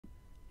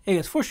Hey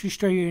guys, first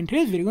restart here. In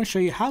today's video, I'm going to show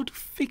you how to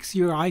fix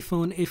your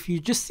iPhone if you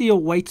just see a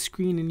white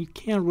screen and you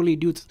can't really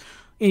do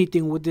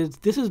anything with this.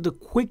 This is the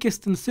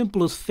quickest and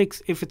simplest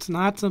fix if it's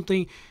not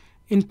something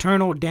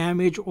internal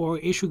damage or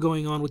issue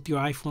going on with your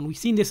iPhone. We've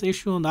seen this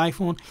issue on the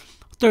iPhone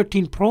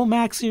 13 Pro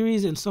Max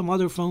series and some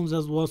other phones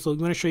as well. So I'm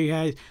going to show you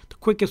guys the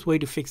quickest way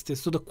to fix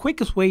this. So the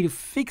quickest way to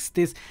fix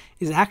this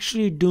is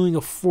actually doing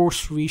a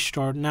forced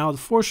restart. Now the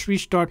forced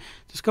restart,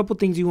 there's a couple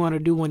things you want to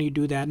do when you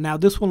do that. Now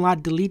this will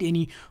not delete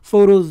any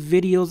photos,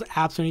 videos,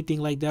 apps, or anything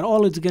like that.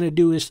 All it's going to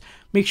do is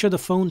make sure the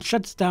phone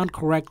shuts down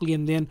correctly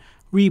and then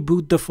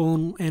reboot the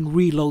phone and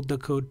reload the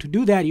code. To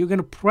do that, you're going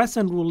to press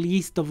and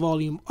release the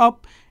volume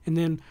up and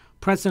then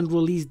press and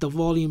release the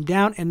volume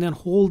down and then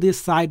hold this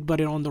side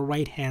button on the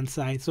right hand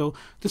side. So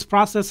this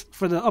process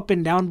for the up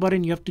and down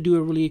button, you have to do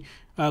it really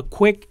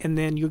quick, and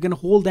then you're going to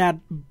hold that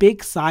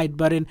big side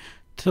button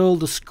till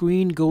the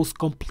screen goes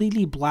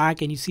completely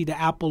black and you see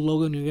the Apple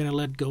logo, and you're going to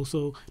let go.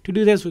 So to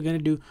do this, we're going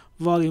to do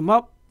volume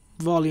up,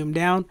 volume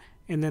down,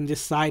 and then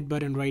this side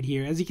button right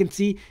here. As you can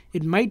see,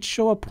 it might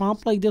show a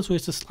prompt like this where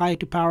it's a slide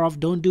to power off.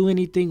 Don't do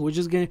anything. We're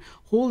just going to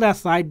hold that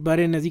side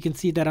button, as you can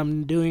see that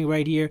I'm doing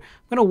right here.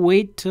 I'm going to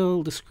wait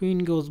till the screen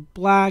goes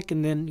black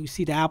and then you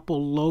see the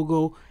Apple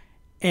logo,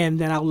 and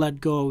then I'll let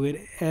go of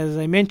it. As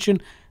I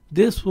mentioned,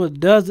 this what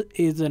does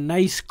is a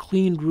nice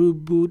clean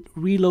reboot,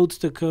 reloads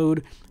the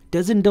code,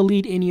 doesn't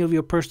delete any of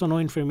your personal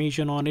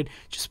information on it.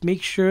 Just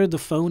make sure the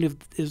phone, if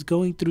is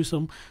going through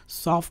some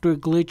software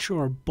glitch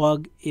or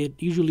bug, it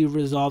usually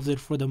resolves it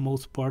for the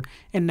most part.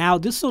 And now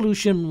this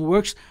solution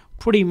works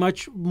pretty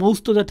much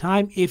most of the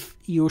time if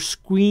your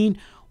screen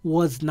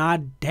was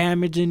not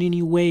damaged in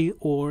any way,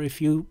 or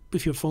if your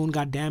phone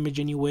got damaged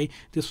anyway,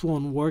 this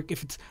won't work.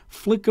 If it's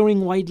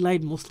flickering white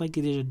light, most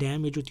likely there's a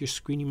damage with your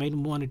screen. You might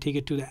want to take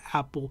it to the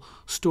Apple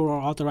store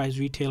or authorized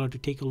retailer to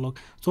take a look.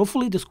 So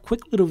hopefully this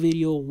quick little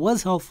video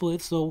was helpful.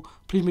 If so,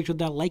 please make sure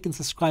that like and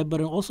subscribe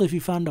button. Also, if you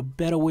found a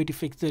better way to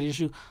fix that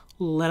issue,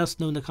 let us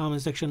know in the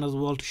comment section as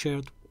well to share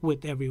it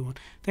with everyone.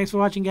 Thanks for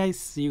watching, guys.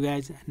 See you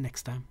guys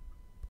next time.